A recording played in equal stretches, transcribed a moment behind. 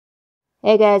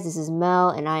Hey guys, this is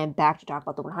Mel, and I am back to talk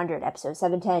about the 100, episode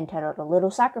 710, titled A Little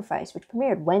Sacrifice, which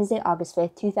premiered Wednesday, August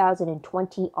 5th,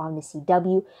 2020 on the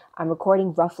CW. I'm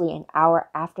recording roughly an hour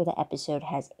after the episode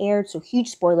has aired, so huge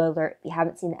spoiler alert. If you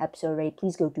haven't seen the episode already,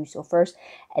 please go do so first,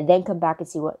 and then come back and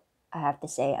see what I have to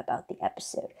say about the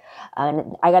episode.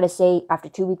 And I gotta say, after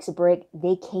 2 weeks of break,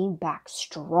 they came back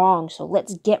strong. So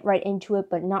let's get right into it,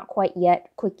 but not quite yet.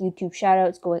 Quick YouTube shout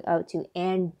outs going out to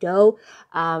Ann Doe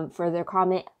for their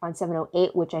comment on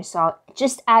 708, which I saw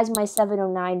just as my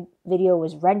 709 video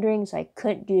was rendering, so I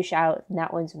couldn't do a shout out in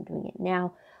that one, so I'm doing it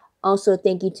now. Also,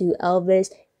 thank you to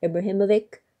Elvis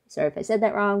Ibrahimovic. Sorry if I said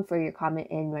that wrong, for your comment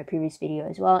in my previous video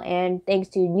as well. And thanks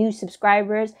to new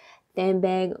subscribers,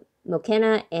 Fanbag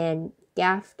McKenna and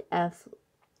Gaft F.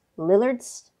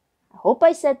 Lillards. I hope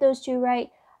I said those two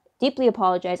right. Deeply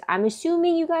apologize. I'm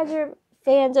assuming you guys are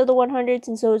fans of the 100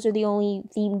 since those are the only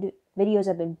themed videos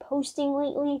I've been posting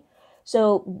lately.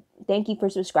 So thank you for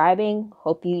subscribing.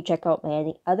 Hope you check out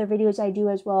my other videos I do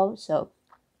as well. So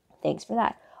thanks for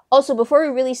that. Also, before we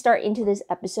really start into this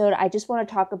episode, I just want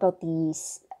to talk about the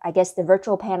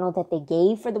virtual panel that they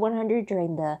gave for the 100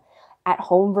 during the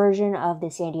at-home version of the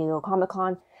San Diego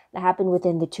Comic-Con that happened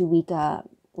within the 2-week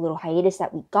little hiatus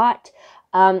that we got.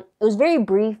 It was very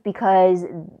brief because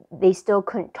they still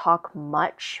couldn't talk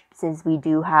much since we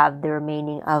do have the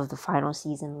remaining of the final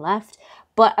season left.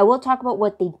 But I will talk about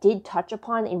what they did touch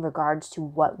upon in regards to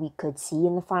what we could see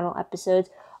in the final episodes.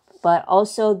 But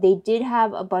also, they did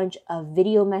have a bunch of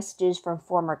video messages from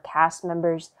former cast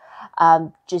members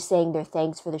just saying their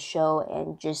thanks for the show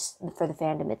and just for the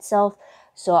fandom itself.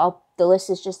 So the list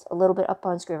is just a little bit up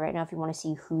on screen right now if you want to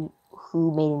see who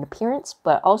made an appearance.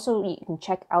 But also, you can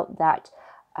check out that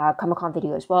Comic-Con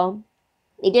video as well.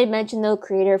 They did mention, though,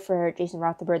 creator for Jason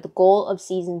Rothenberg, the goal of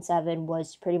Season 7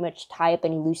 was to pretty much tie up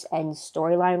any loose ends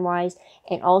storyline-wise,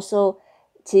 and also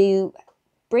to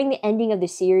bring the ending of the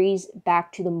series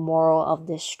back to the moral of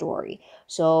this story.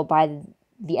 So by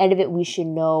the end of it, we should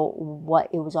know what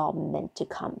it was all meant to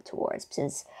come towards.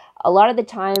 Since a lot of the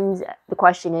times, the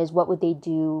question is, what would they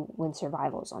do when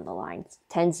survival is on the line? It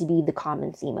tends to be the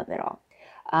common theme of it all.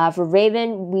 For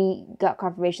Raven, we got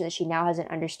confirmation that she now has an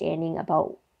understanding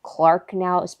about Clark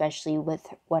now, especially with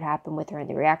what happened with her in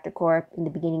the reactor core in the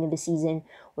beginning of the season.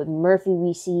 With Murphy,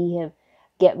 we see him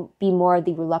be more of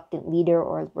the reluctant leader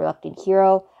or reluctant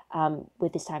hero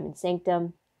with his time in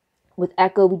Sanctum. With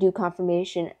Echo, we do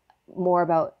confirmation more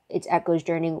about it's Echo's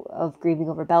journey of grieving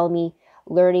over Bellamy,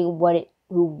 learning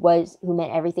who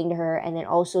meant everything to her, and then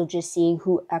also just seeing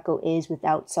who Echo is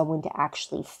without someone to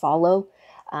actually follow.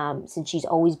 Since she's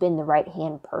always been the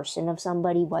right-hand person of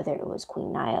somebody, whether it was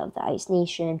Queen Naya of the Ice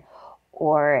Nation,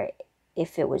 or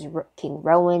if it was King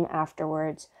Rowan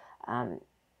afterwards.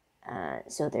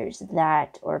 So there's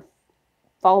that, or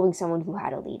following someone who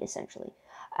had a lead, essentially.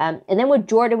 And then with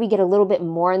Jordan, we get a little bit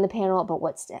more in the panel about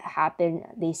what's to happen.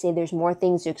 They say there's more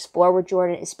things to explore with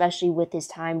Jordan, especially with his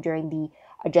time during the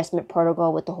adjustment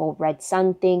protocol with the whole Red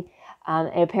Sun thing.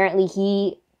 And apparently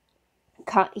he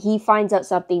finds out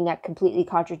something that completely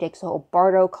contradicts the whole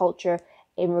Bardo culture.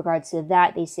 In regards to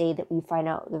that, they say that we find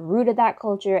out the root of that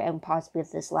culture, and possibly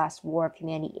if this last war of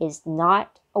humanity is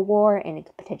not a war and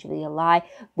it's potentially a lie,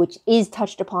 which is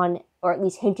touched upon or at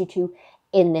least hinted to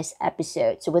in this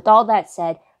episode. So with all that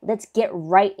said, let's get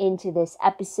right into this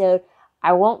episode.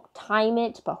 I won't time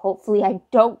it, but hopefully I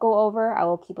don't go over. I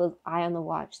will keep an eye on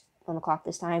the clock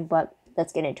this time, but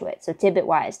let's get into it. So tidbit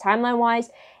wise, timeline wise,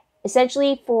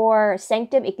 essentially for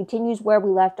Sanctum, it continues where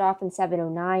we left off in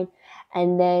 709,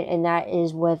 and that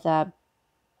is with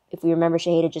if we remember,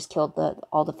 Shahida just killed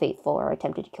all the faithful, or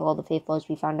attempted to kill all the faithful, as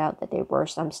we found out that there were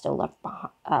some still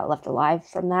left alive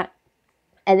from that.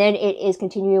 And then it is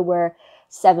continuing where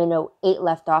 708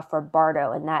 left off for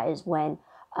Bardo, and that is when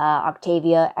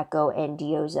Octavia, Echo, and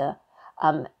Dioza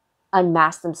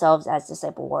unmask themselves as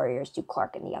disciple warriors to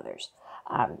Clark and the others.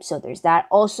 So there's that.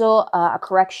 Also, a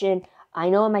correction. I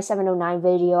know in my 709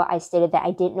 video, I stated that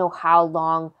I didn't know how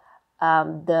long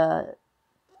the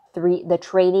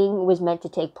training was meant to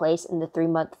take place in the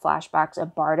 3-month flashbacks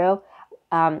of Bardo.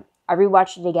 I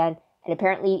rewatched it again, and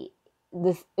apparently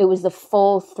it was the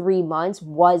full 3 months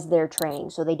was their training.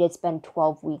 So they did spend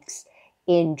 12 weeks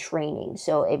in training.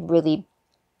 So it really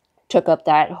took up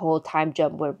that whole time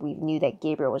jump where we knew that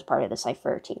Gabriel was part of the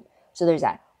Cypher team. So there's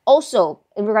that. Also,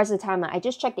 in regards to the timeline, I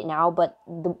just checked it now, but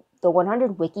the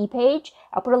 100 Wiki page,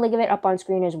 I'll put a link of it up on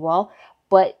screen as well.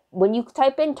 But when you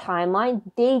type in timeline,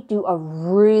 they do a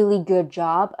really good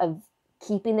job of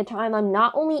keeping the timeline,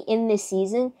 not only in this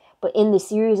season, but in the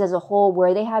series as a whole,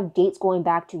 where they have dates going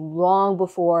back to long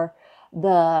before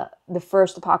the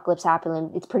first apocalypse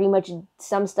happened. It's pretty much,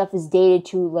 some stuff is dated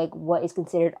to like what is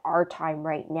considered our time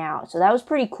right now. So that was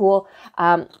pretty cool.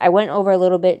 I went over a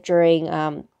little bit during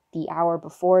the hour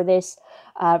before this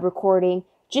recording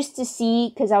just to see,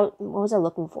 because what was I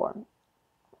looking for?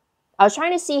 I was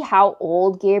trying to see how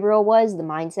old Gabriel was, the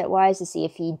mindset wise, to see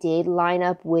if he did line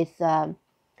up with Bill,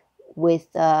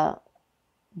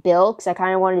 because I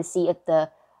kind of wanted to see if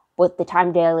what the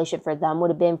time dilation for them would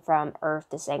have been from Earth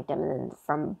to Sanctum, and then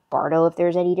from Bardo, if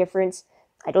there's any difference.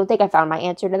 I don't think I found my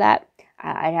answer to that.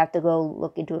 I'd have to go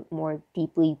look into it more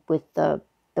deeply with the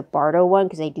Bardo one,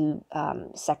 because they do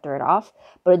sector it off.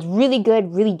 But it's really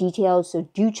good, really detailed, so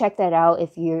do check that out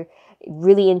if you're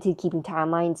really into keeping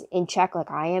timelines in check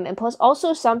like I am. And plus,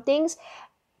 also some things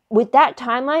with that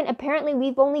timeline, apparently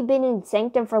we've only been in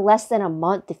Sanctum for less than a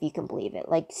month, if you can believe it,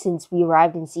 like since we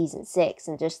arrived in season 6,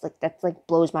 and just like that's like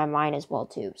blows my mind as well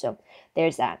too. So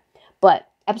there's that. But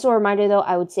episode reminder though,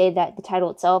 I would say that the title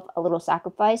itself, A Little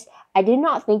Sacrifice, I did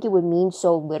not think it would mean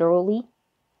so literally,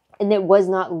 and it was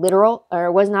not literal, or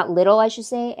it was not little, I should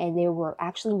say, and there were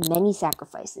actually many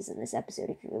sacrifices in this episode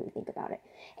if you really think about it.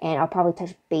 And I'll probably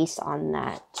touch base on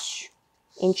that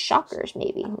in Shockers,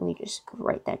 maybe. Let me just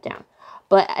write that down.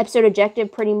 But episode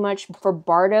objective, pretty much for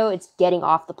Bardo, it's getting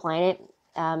off the planet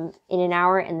in an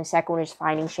hour, and the second one is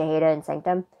finding Shaheda and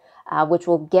Sanctum, which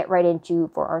we'll get right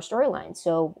into for our storyline.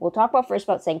 So we'll talk about first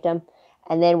about Sanctum,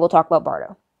 and then we'll talk about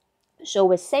Bardo. So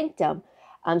with Sanctum,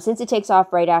 since it takes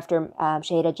off right after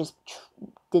Shaheda just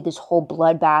did this whole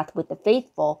bloodbath with the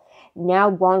faithful,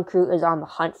 now Wonkru is on the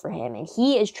hunt for him, and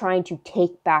he is trying to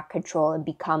take back control and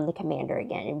become the commander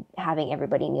again, and having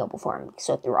everybody kneel before him.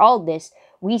 So through all of this,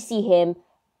 we see him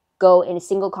go in a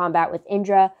single combat with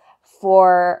Indra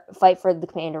fight for the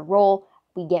commander role.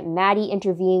 We get Maddie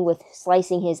intervening with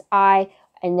slicing his eye,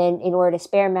 and then in order to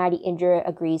spare Maddie, Indra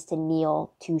agrees to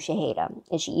kneel to Shaheda,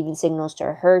 and she even signals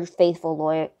to her faithful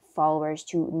loyal followers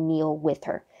to kneel with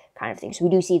her, kind of thing. So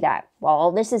we do see that. While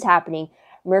all this is happening,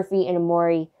 Murphy and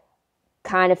Amori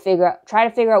try to figure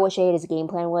out what Shaheda's game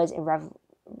plan was in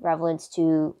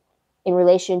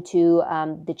relation to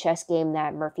the chess game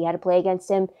that Murphy had to play against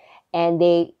him, and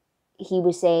he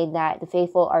was saying that the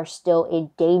faithful are still in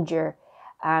danger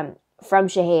from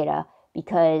Shaheda,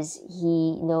 because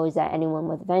he knows that anyone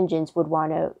with vengeance would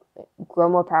want to grow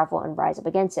more powerful and rise up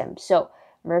against him. So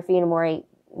Murphy and Amori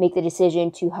make the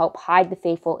decision to help hide the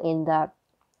faithful in the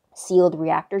sealed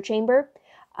reactor chamber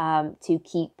to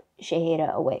keep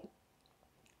Shaheda away.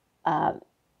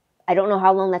 I don't know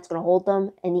how long that's going to hold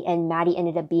them. In the end, Maddie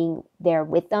ended up being there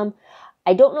with them.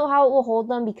 I don't know how it will hold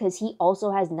them, because he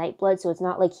also has Nightblood, so it's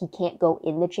not like he can't go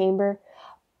in the chamber.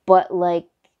 But, like,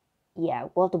 yeah,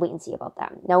 we'll have to wait and see about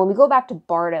that. Now, when we go back to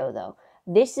Bardo, though,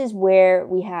 this is where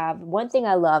we have one thing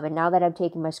I love, and now that I'm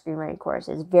taking my screenwriting course,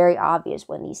 it's very obvious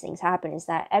when these things happen, is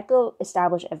that Echo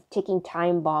established a ticking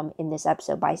time bomb in this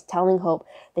episode by telling Hope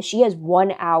that she has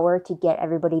 1 hour to get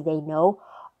everybody they know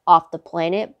off the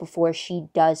planet before she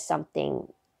does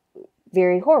something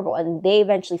very horrible. And they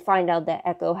eventually find out that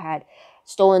Echo had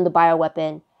stolen the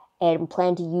bioweapon and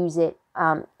planned to use it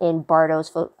in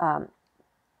Bardo's,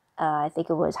 I think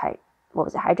it was,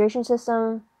 hydration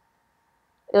system?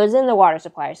 It was in the water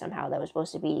supply somehow that was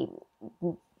supposed to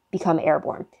become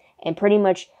airborne, and pretty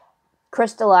much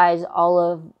crystallize all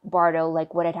of Bardo,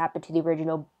 like what had happened to the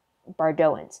original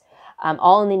Bardoans,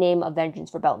 all in the name of vengeance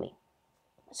for Bellamy.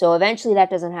 So eventually that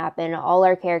doesn't happen. All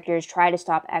our characters try to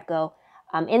stop Echo.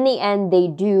 In the end, they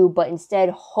do, but instead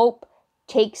Hope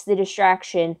takes the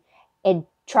distraction and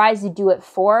tries to do it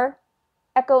for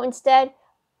Echo instead.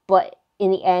 But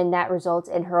in the end, that results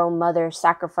in her own mother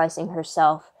sacrificing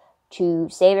herself to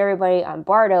save everybody on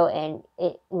Bardo, and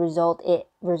it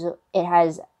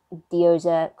has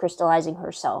Dioza crystallizing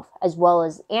herself, as well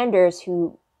as Anders,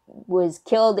 who was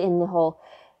killed in the whole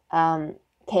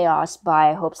chaos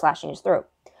by Hope slashing his throat.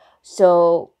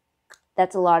 So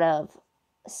that's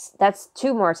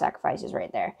 2 more sacrifices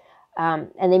right there.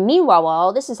 And then meanwhile, while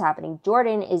all this is happening,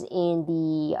 Jordan is in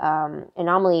the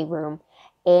anomaly room,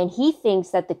 and he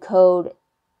thinks that the code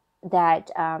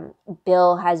that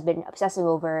Bill has been obsessing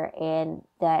over and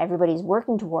that everybody's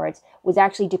working towards was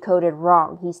actually decoded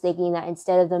wrong. He's thinking that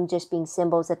instead of them just being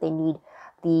symbols that they need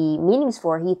the meanings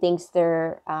for, he thinks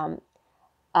they're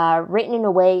written in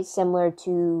a way similar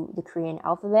to the Korean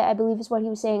alphabet, I believe is what he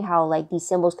was saying, how like these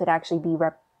symbols could actually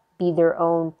be their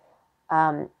own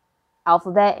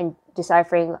alphabet, and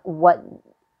deciphering what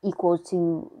equals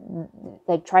to,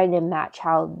 like, trying to match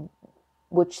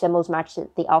which symbols match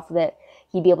the alphabet,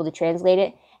 he'd be able to translate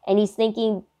it. And he's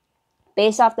thinking,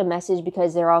 based off the message,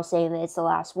 because they're all saying that it's the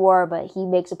last war, but he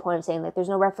makes a point of saying that there's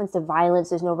no reference to violence,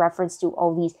 there's no reference to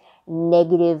all these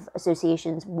negative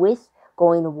associations with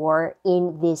going to war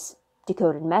in this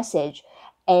decoded message.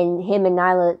 And him and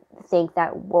Nyla think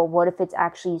that, well, what if it's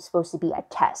actually supposed to be a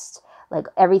test? Like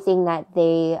everything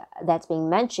that's being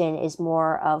mentioned is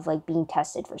more of like being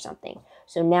tested for something.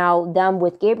 So now them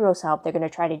with Gabriel's help, they're going to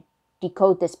try to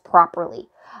decode this properly.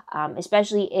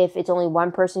 Especially if it's only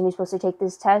one person who's supposed to take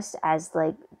this test as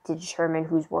like to determine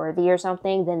who's worthy or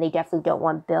something, then they definitely don't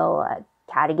want Bill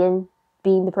Cadigan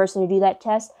being the person to do that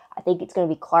test. I think it's going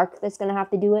to be Clark that's going to have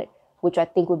to do it, which I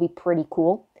think would be pretty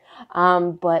cool.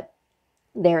 But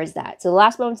there is that. So the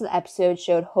last moments of the episode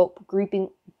showed Hope grieving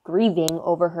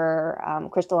over her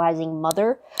crystallizing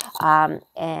mother.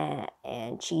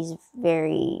 And she's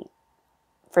very,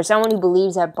 for someone who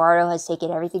believes that Bardo has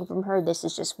taken everything from her, this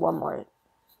is just one more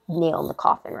nail in the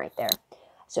coffin right there,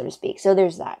 so to speak. So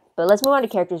there's that. But let's move on to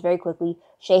characters very quickly.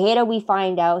 Sheheda, we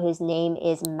find out his name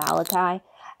is Malachi,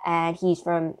 and he's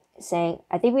from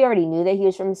I think we already knew that he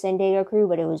was from the San Diego crew,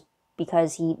 but it was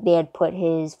because they had put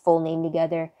his full name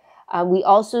together. We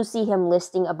also see him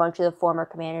listing a bunch of the former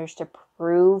commanders to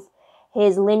prove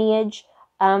his lineage,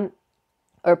 or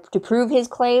to prove his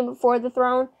claim for the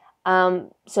throne.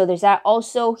 So there's that.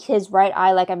 Also, his right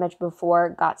eye, like I mentioned before,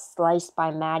 got sliced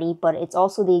by Maddie, but it's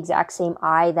also the exact same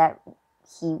eye that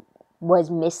he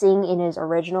was missing in his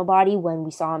original body when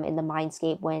we saw him in the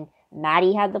Mindscape when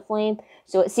Maddie had the flame.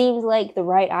 So it seems like the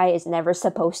right eye is never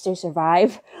supposed to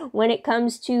survive when it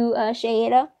comes to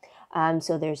Sheheda.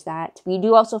 So there's that. We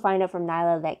do also find out from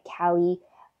Nyla that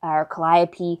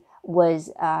Calliope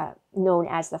was known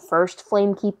as the first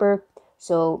Flame Keeper.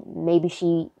 So maybe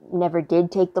she never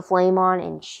did take the flame on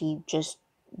and she just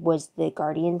was the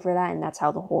guardian for that. And that's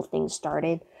how the whole thing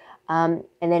started. And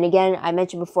then again, I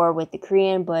mentioned before with the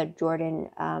Korean, but Jordan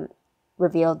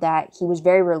revealed that he was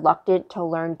very reluctant to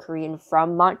learn Korean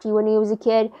from Monty when he was a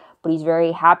kid. But he's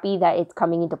very happy that it's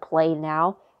coming into play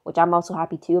now, which I'm also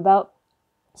happy too about.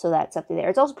 So that's something there.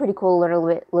 It's also pretty cool to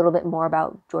learn a little bit more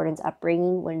about Jordan's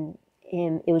upbringing when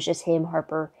it was just him,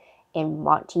 Harper, and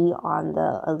Monty on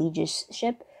the Aegis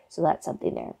ship. So that's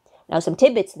something there. Now some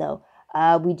tidbits though.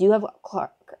 We do have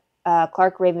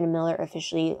Clark, Raven, and Miller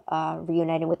officially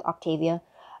reunited with Octavia,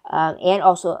 and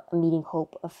also meeting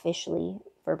Hope officially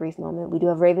for a brief moment. We do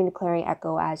have Raven declaring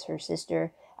Echo as her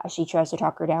sister as she tries to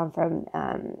talk her down from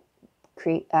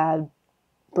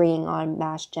bringing on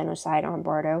mass genocide on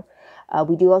Bardo.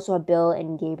 We do also have Bill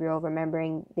and Gabriel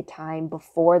remembering the time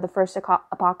before the first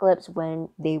apocalypse when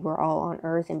they were all on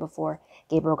Earth and before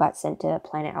Gabriel got sent to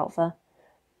Planet Alpha.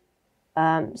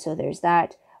 So there's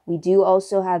that. We do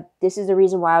also have, this is the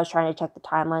reason why I was trying to check the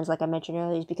timelines like I mentioned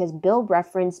earlier, is because Bill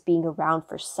referenced being around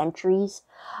for centuries.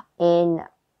 And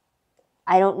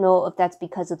I don't know if that's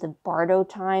because of the Bardo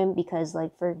time, because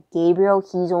like for Gabriel,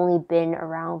 he's only been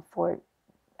around for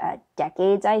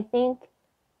decades, I think.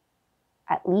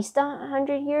 At least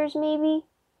 100 years, maybe.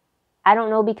 I don't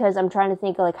know, because I'm trying to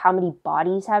think of like how many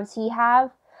bodies has he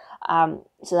have.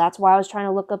 So that's why I was trying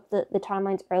to look up the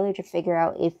timelines earlier to figure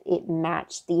out if it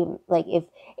matched if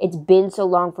it's been so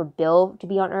long for Bill to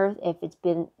be on Earth, if it's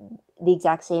been the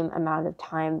exact same amount of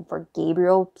time for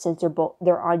Gabriel, since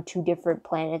they're on two different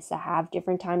planets that have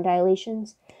different time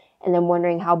dilations, and then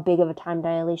wondering how big of a time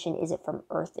dilation is it from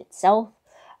Earth itself.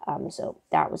 So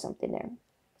that was something there.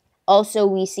 Also,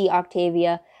 we see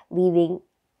Octavia leaving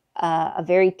a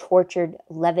very tortured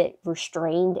Levitt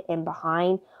restrained and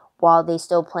behind, while they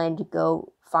still plan to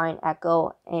go find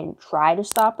Echo and try to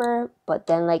stop her. But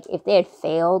then, like, if they had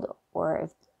failed, or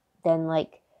if then,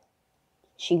 like,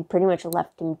 she pretty much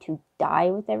left him to die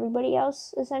with everybody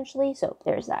else, essentially. So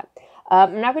there's that.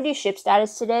 I'm not going to do ship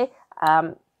status today,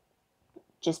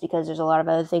 just because there's a lot of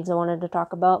other things I wanted to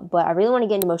talk about. But I really want to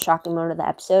get into the most shocking moment of the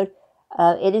episode.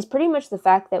 It is pretty much the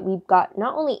fact that we've got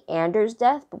not only Anders'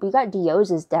 death, but we got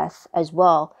Dioz's death as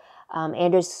well.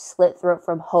 Anders' slit throat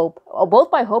from Hope,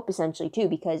 both by Hope essentially too,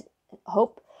 because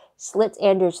Hope slits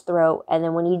Anders' throat, and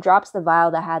then when he drops the vial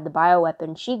that had the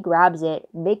bioweapon, she grabs it,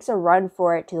 makes a run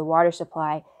for it to the water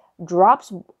supply,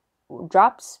 drops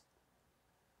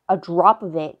a drop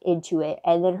of it into it,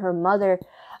 and then her mother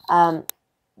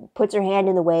puts her hand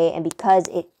in the way, and because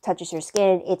it touches her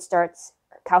skin, it starts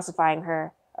calcifying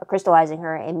her, or crystallizing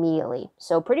her immediately.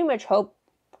 So pretty much Hope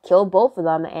killed both of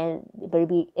them, but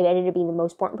it ended up being the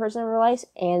most important person in her life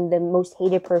and the most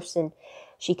hated person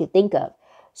she could think of.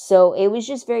 So it was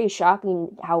just very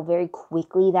shocking how very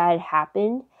quickly that had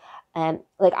happened.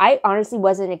 Like, I honestly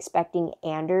wasn't expecting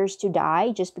Anders to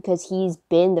die, just because he's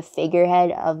been the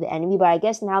figurehead of the enemy. But I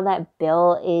guess now that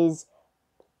Bill is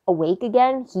awake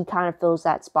again, he kind of fills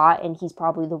that spot, and he's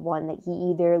probably the one that he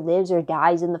either lives or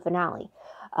dies in the finale.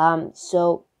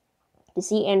 So to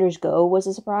see Anders go was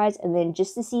a surprise, and then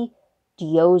just to see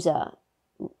Diyoza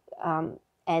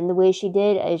and the way she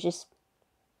did is just,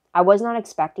 I was not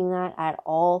expecting that at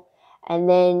all. And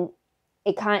then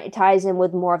it kind of ties in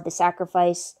with more of the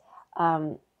sacrifice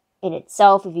in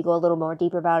itself. If you go a little more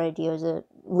deeper about it, Diyoza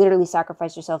literally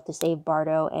sacrificed herself to save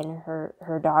Bardo and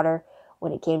her daughter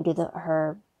when it came to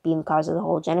her being the cause of the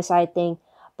whole genocide thing.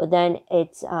 But then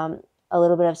it's a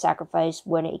little bit of sacrifice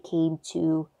when it came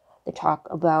to the talk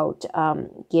about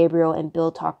Gabriel and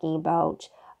Bill talking about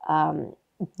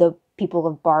the people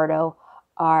of Bardo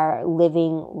are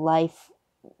living life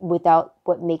without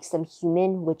what makes them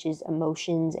human, which is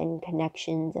emotions and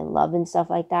connections and love and stuff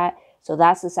like that. So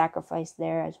that's the sacrifice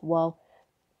there as well.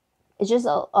 It's just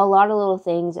a lot of little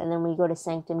things. And then when you go to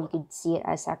Sanctum, you could see it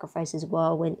as sacrifice as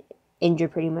well, when Indra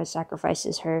pretty much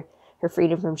sacrifices her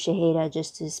freedom from Shaheda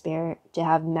just to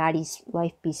have Maddie's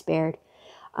life be spared.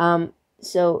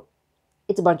 So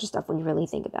it's a bunch of stuff when you really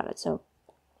think about it. So,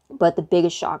 but the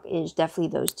biggest shock is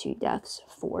definitely those two deaths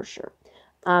for sure.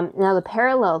 Now the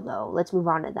parallel, though, let's move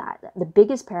on to that. The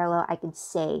biggest parallel I could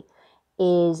say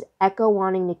is Echo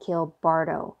wanting to kill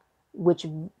Bardo, which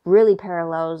really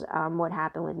parallels what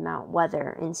happened with Mount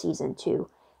Weather in season 2,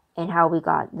 and how we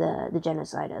got the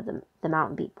genocide of the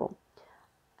mountain people,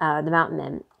 the mountain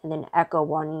men, and then Echo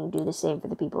wanting to do the same for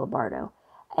the people of Bardo.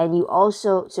 And you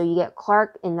also, so you get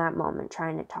Clark in that moment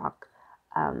trying to talk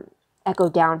Echo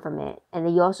down from it, and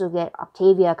then you also get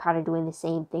Octavia kind of doing the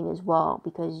same thing as well,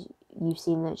 because you've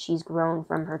seen that she's grown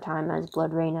from her time as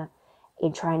Blood Reina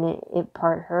in trying to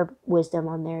impart her wisdom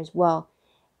on there as well.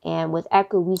 And with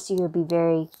Echo, we see her be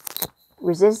very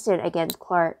resistant against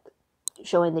Clark,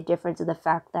 showing the difference of the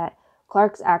fact that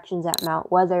Clark's actions at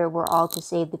Mount Weather were all to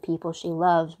save the people she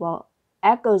loves, while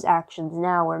Echo's actions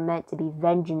now were meant to be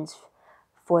vengeance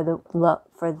for the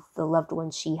loved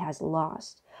ones she has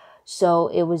lost. So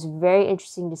it was very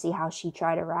interesting to see how she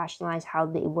tried to rationalize how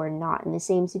they were not in the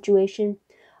same situation.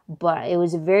 But it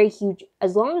was a very huge,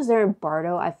 as long as they're in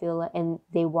Bardo, I feel like, and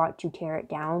they want to tear it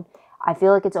down, I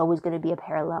feel like it's always going to be a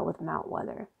parallel with Mount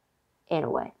Weather, in a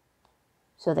way.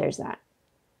 So there's that.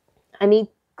 I mean,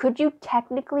 could you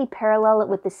technically parallel it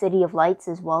with the City of Lights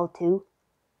as well, too?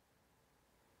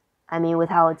 I mean, with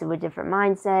how it's of a different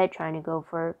mindset, trying to go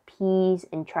for peace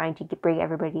and trying to bring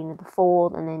everybody into the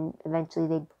fold, and then eventually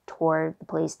they tore the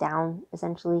place down,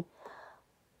 essentially.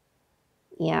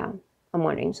 Yeah, I'm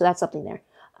wondering. So that's something there.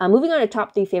 Moving on to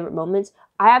top 3 favorite moments,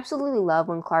 I absolutely love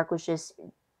when Clark was just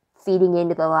feeding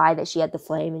into the lie that she had the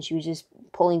flame, and she was just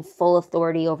pulling full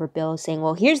authority over Bill, saying,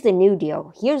 well, here's the new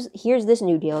deal. Here's this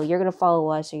new deal. You're going to follow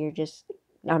us, or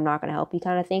I'm not going to help you,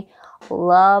 kind of thing.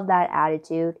 Love that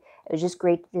attitude. It was just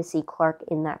great to see Clark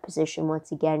in that position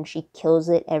once again. She kills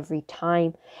it every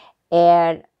time.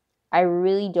 And I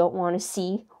really don't want to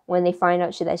see when they find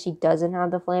out that she doesn't have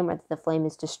the flame, or that the flame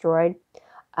is destroyed.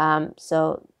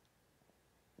 So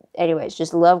anyways,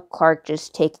 just love Clark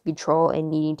just taking control and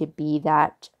needing to be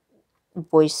that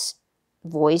voice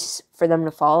for them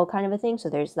to follow, kind of a thing. So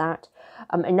there's that.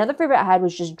 Another favorite I had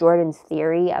was just Jordan's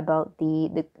theory about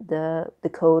the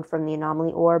code from the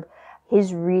anomaly orb,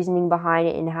 his reasoning behind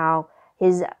it, and how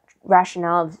his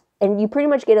rationale and you pretty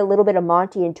much get a little bit of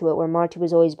Monty into it, where Monty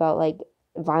was always about like,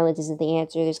 violence isn't the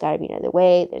answer, there's got to be another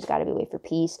way, there's got to be a way for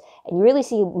peace. And you really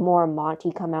see more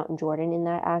Monty come out in Jordan in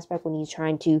that aspect, when he's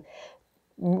trying to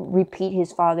repeat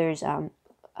his father's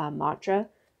mantra,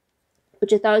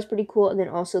 which I thought was pretty cool. And then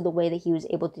also the way that he was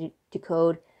able to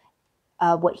decode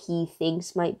what he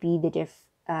thinks might be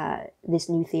this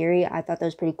new theory. I thought that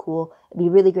was pretty cool. It'd be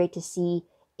really great to see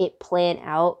it pan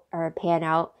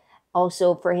out.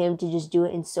 Also for him to just do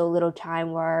it in so little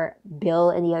time, where Bill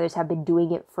and the others have been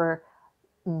doing it for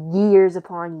years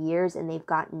upon years and they've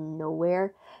gotten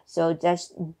nowhere. So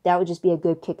that would just be a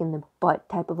good kick in the butt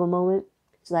type of a moment.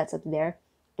 So that's up there.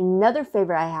 Another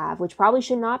favorite I have, which probably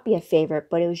should not be a favorite,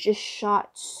 but it was just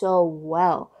shot so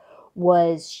well,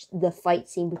 was the fight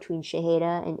scene between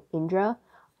Shaheda and Indra.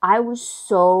 I was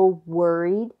so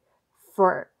worried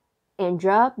for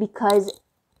Indra, because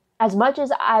as much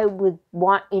as I would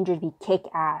want Indra to be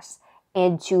kick-ass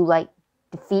and to like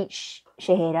defeat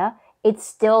Shaheda, it's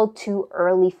still too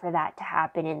early for that to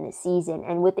happen in the season.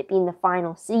 And with it being the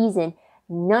final season,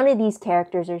 none of these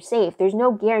characters are safe. There's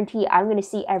no guarantee I'm going to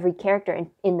see every character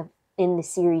in the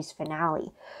series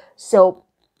finale. So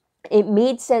it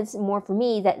made sense more for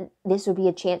me that this would be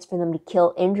a chance for them to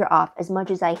kill Indra off, as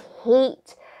much as I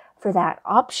hate for that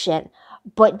option.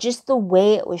 But just the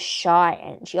way it was shot,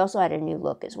 and she also had a new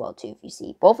look as well too, if you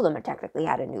see. Both of them technically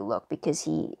had a new look, because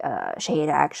Shaheda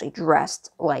actually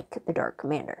dressed like the Dark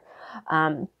Commander.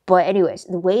 But anyways,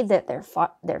 the way that their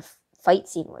fight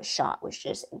scene was shot was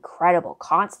just incredible,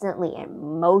 constantly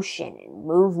in motion and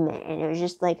movement, and it was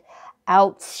just like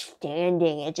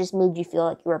outstanding. It just made you feel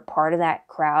like you were part of that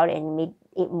crowd and made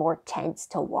it more tense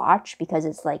to watch, because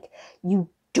it's like you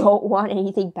don't want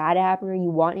anything bad to happen, or you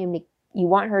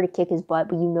want her to kick his butt,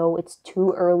 but you know it's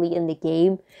too early in the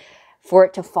game for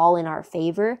it to fall in our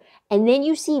favor. And then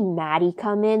you see Maddie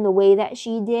come in the way that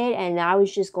she did, and I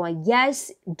was just going,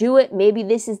 yes, do it. Maybe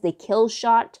this is the kill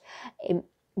shot.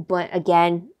 But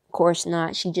again, of course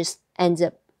not. She just ends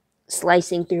up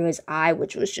slicing through his eye,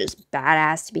 which was just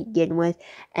badass to begin with.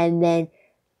 And then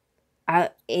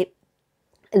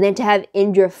to have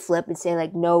Indra flip and say,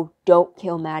 like, no, don't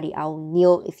kill Maddie. I'll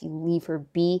kneel if you leave her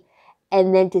be.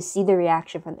 And then to see the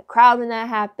reaction from the crowd when that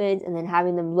happens, and then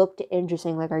having them look to Indra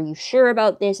saying, like, are you sure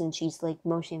about this? And she's like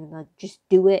motioning, like, just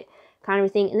do it, kind of a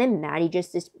thing. And then Maddie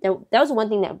that was one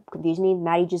thing that confused me.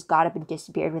 Maddie just got up and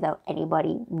disappeared without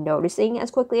anybody noticing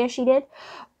as quickly as she did.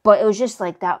 But it was just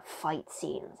like that fight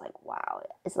scene. It's like, wow.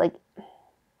 It's like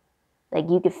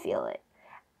you could feel it.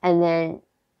 And then,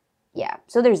 yeah,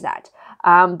 so there's that.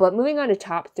 But moving on to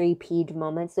top 3 peeved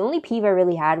moments. The only peeve I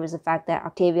really had was the fact that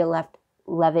Octavia left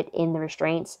Levitt in the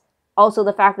restraints. Also,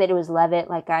 the fact that it was Levitt,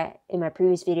 like in my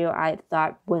previous video, I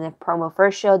thought when the promo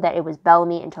first showed that it was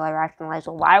Bellamy, until I rationalized,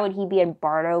 well, why would he be in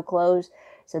Bardo clothes?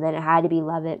 So then it had to be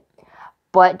Levitt.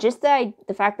 But just the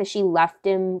fact that she left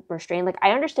him restrained, like,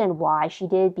 I understand why she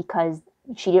did, because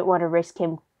she didn't want to risk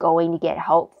him going to get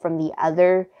help from the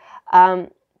other,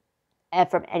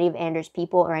 from any of Anders'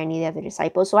 people or any of the other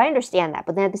disciples. So I understand that.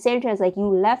 But then at the same time, it's like, you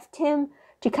left him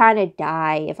to kind of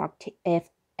die if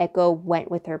Echo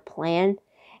went with her plan.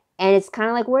 And it's kind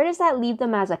of like, where does that leave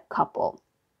them as a couple?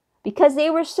 Because they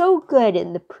were so good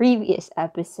in the previous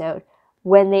episode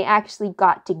when they actually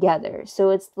got together. So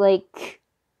it's like,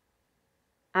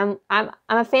 I'm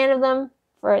a fan of them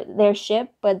for their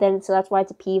ship, but then, so that's why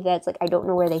it's a peeve that it's like, I don't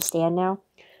know where they stand now.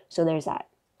 So there's that.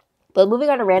 But moving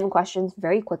on to random questions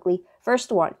very quickly.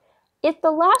 First one, if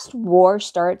the last war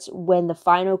starts when the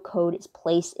final code is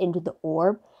placed into the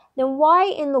orb, then why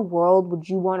in the world would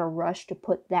you want to rush to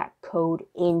put that code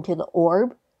into the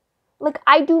orb? Like,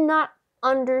 I do not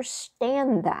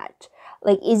understand that.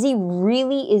 Like, is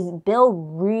Bill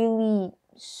really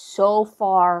so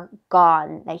far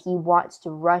gone that he wants to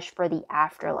rush for the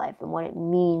afterlife and what it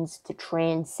means to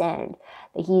transcend,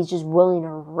 that he's just willing to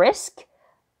risk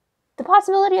the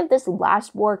possibility of this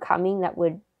last war coming that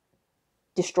would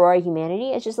destroy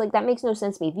humanity? It's just like, that makes no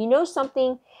sense to me. If you know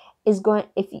something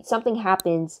if something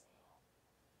happens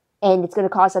and it's going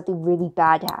to cause something really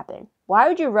bad to happen, why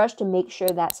would you rush to make sure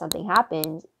that something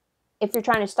happens if you're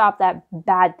trying to stop that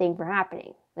bad thing from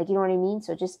happening? Like, you know what I mean?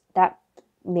 So just, that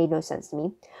made no sense to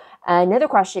me. Another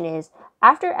question is,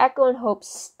 after Echo and Hope's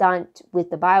stunt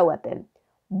with the bioweapon,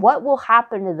 what will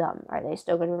happen to them? Are they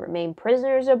still going to remain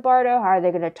prisoners of Bardo? How are they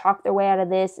going to talk their way out of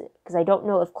this? Because I don't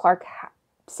know if Clark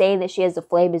saying that she has the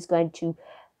flame is going to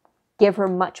give her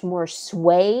much more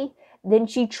sway than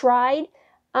she tried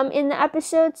in the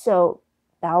episode. So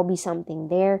that'll be something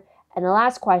there. And the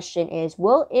last question is,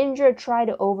 will Indra try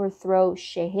to overthrow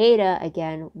Shaheda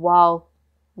again while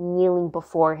kneeling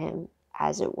before him,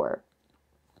 as it were?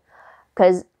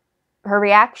 Because her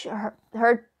reaction,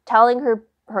 her telling her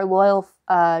loyal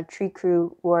Tree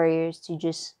Crew warriors to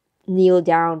just kneel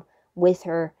down with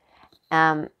her,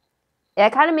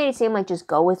 it kind of made it seem like just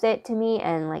go with it to me,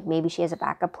 and like maybe she has a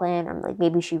backup plan, or like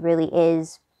maybe she really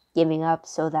is giving up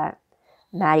so that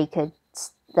Maddie could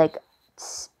like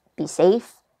be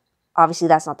safe. Obviously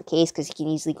that's not the case, because he can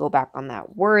easily go back on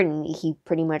that word, and he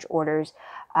pretty much orders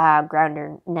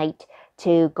Grounder Knight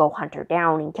to go hunt her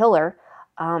down and kill her.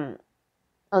 And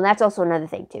that's also another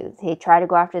thing too. They try to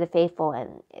go after the faithful,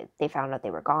 and they found out they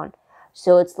were gone.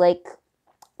 So it's like,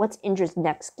 what's Indra's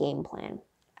next game plan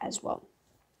as well?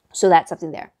 So that's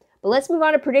something there. But let's move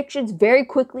on to predictions very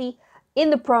quickly. In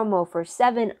the promo for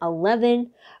 7-11,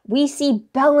 we see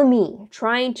Bellamy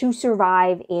trying to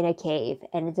survive in a cave,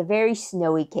 and it's a very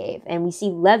snowy cave. And we see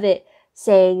Levitt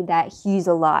saying that he's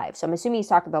alive. So I'm assuming he's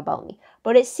talking about Bellamy.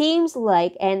 But it seems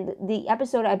like, and the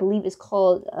episode I believe is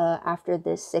called After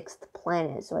the Sixth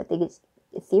Planet. So I think it's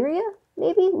Etheria,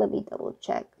 maybe? Let me double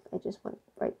check. I just went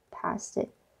right past it.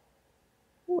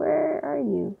 Where are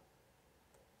you?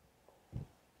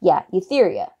 Yeah,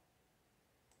 Etheria.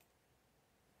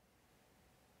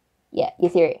 Yeah,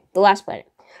 Etheria, the last planet.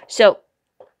 So,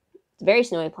 it's a very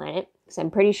snowy planet, because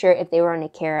I'm pretty sure if they were on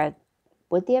Akara,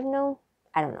 would they have known?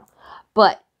 I don't know.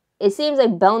 But it seems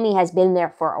like Bellamy has been there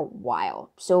for a while.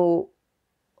 So,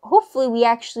 hopefully we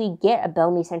actually get a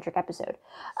Bellamy-centric episode.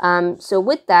 So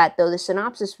with that, though, the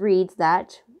synopsis reads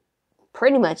that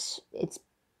pretty much it's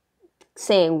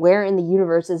saying where in the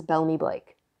universe is Bellamy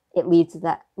Blake. It leaves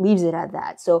it at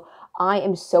that. So I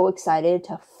am so excited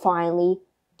to finally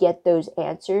get those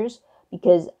answers,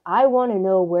 because I want to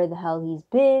know where the hell he's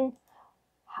been,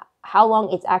 how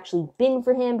long it's actually been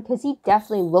for him, because he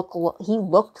definitely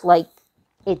looked like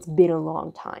it's been a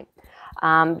long time.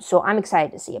 So I'm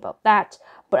excited to see about that.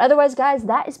 But otherwise, guys,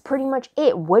 that is pretty much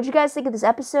it. What did you guys think of this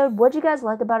episode? What did you guys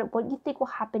like about it? What do you think will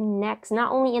happen next? Not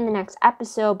only in the next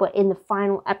episode, but in the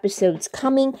final episodes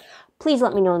coming. Please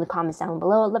let me know in the comments down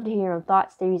below. I'd love to hear your own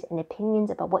thoughts, theories, and opinions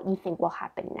about what you think will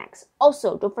happen next.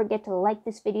 Also, don't forget to like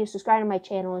this video, subscribe to my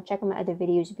channel, and check out my other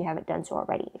videos if you haven't done so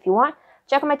already. If you want,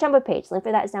 check out my Tumblr page. Link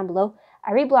for that is down below.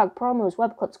 I read blog, promos,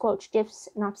 web clips, quotes, gifs,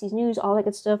 synopses, news, all that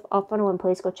good stuff, all fun in one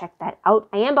place. Go check that out.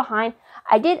 I am behind.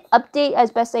 I did update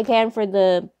as best I can for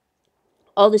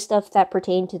all the stuff that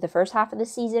pertained to the first half of the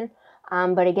season.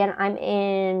 But again, I'm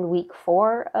in week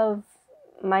 4 of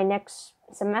my next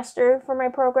semester for my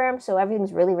program, so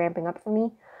everything's really ramping up for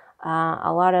me.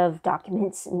 A lot of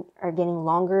documents are getting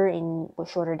longer with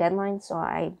shorter deadlines, so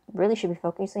I really should be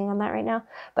focusing on that right now.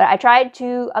 But I tried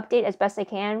to update as best I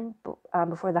can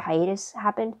before the hiatus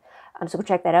happened, so go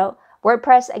check that out.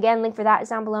 WordPress, again, link for that is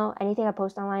down below. Anything I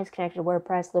post online is connected to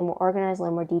WordPress, a little more organized, a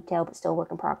little more detailed, but still a work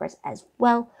in progress as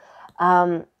well.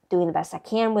 Doing the best I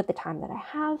can with the time that I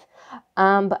have.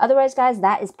 But otherwise, guys,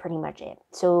 that is pretty much it.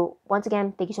 So once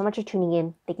again, thank you so much for tuning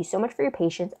in. Thank you so much for your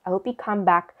patience. I hope you come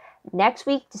back next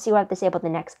week to see what I have to say about the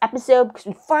next episode, because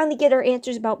we finally get our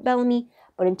answers about Bellamy.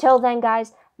 But until then,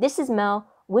 guys, this is Mel.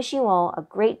 Wish you all a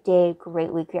great day,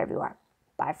 great week wherever you are.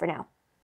 Bye for now.